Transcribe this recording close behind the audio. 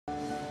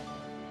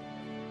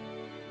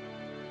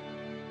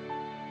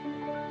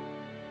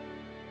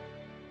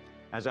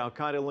As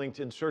Al-Qaeda-linked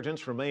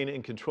insurgents remain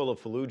in control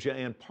of Fallujah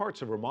and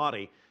parts of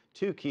Ramadi,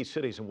 two key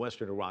cities in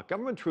western Iraq,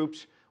 government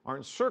troops are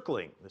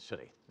encircling the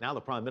city. Now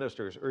the prime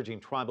minister is urging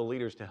tribal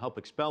leaders to help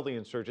expel the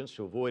insurgents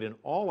to avoid an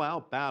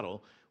all-out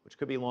battle, which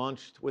could be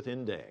launched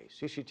within days.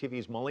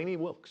 CCTV's Malini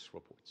Wilkes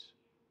reports.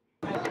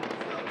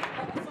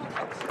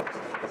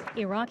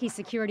 Iraqi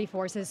security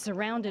forces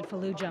surrounded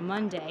Fallujah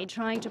Monday,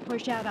 trying to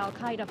push out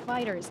Al-Qaeda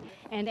fighters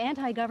and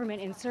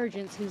anti-government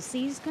insurgents who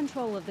seized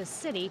control of the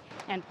city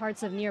and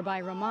parts of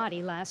nearby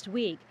Ramadi last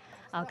week.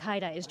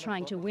 Al-Qaeda is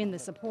trying to win the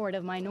support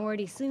of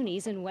minority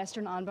Sunnis in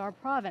western Anbar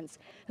province,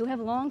 who have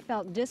long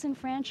felt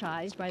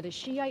disenfranchised by the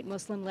Shiite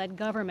Muslim-led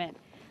government.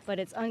 But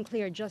it's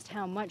unclear just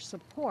how much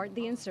support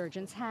the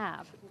insurgents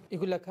have.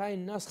 About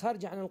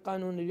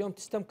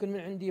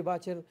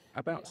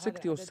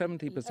 60 or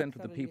 70%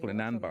 of the people in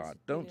Anbar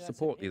don't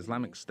support the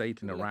Islamic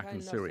State in Iraq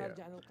and Syria.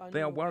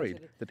 They are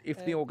worried that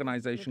if the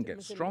organization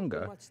gets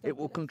stronger, it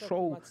will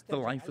control the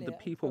life of the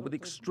people with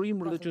extreme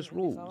religious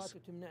rules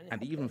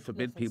and even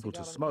forbid people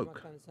to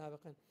smoke.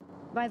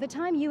 By the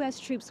time U.S.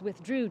 troops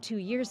withdrew 2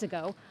 years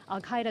ago,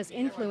 Al-Qaeda's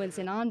influence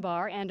in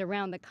Anbar and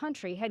around the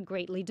country had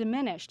greatly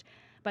diminished.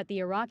 But the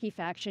Iraqi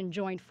faction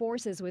joined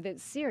forces with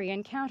its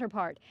Syrian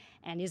counterpart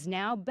and is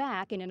now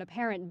back in an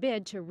apparent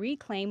bid to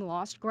reclaim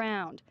lost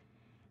ground.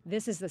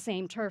 This is the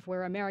same turf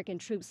where American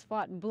troops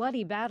fought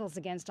bloody battles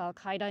against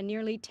Al-Qaeda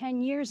nearly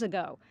 10 years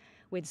ago.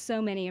 With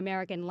so many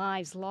American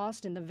lives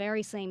lost in the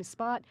very same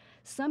spot,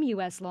 some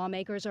U.S.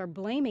 lawmakers are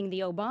blaming the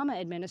Obama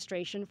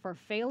administration for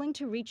failing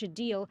to reach a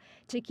deal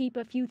to keep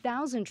a few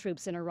thousand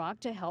troops in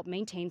Iraq to help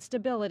maintain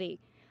stability.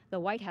 The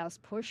White House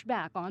pushed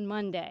back on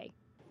Monday.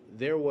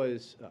 There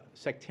was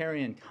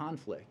sectarian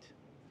conflict,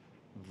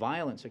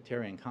 violent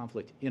sectarian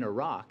conflict in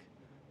Iraq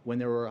when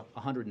there were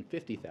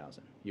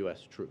 150,000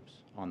 U.S.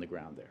 troops on the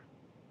ground there.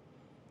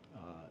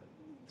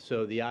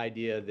 So the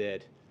idea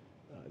that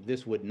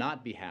this would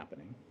not be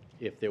happening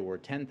if there were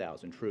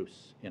 10,000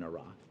 troops in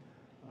Iraq,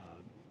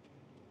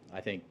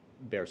 I think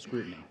bears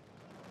scrutiny.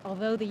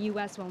 Although the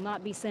U.S. will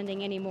not be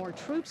sending any more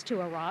troops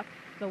to Iraq,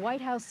 the White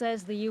House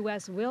says the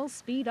U.S. will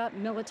speed up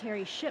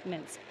military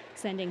shipments,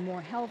 sending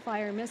more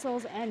Hellfire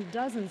missiles and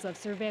dozens of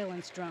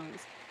surveillance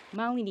drones.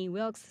 Malini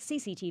Wilkes,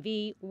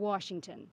 CCTV, Washington.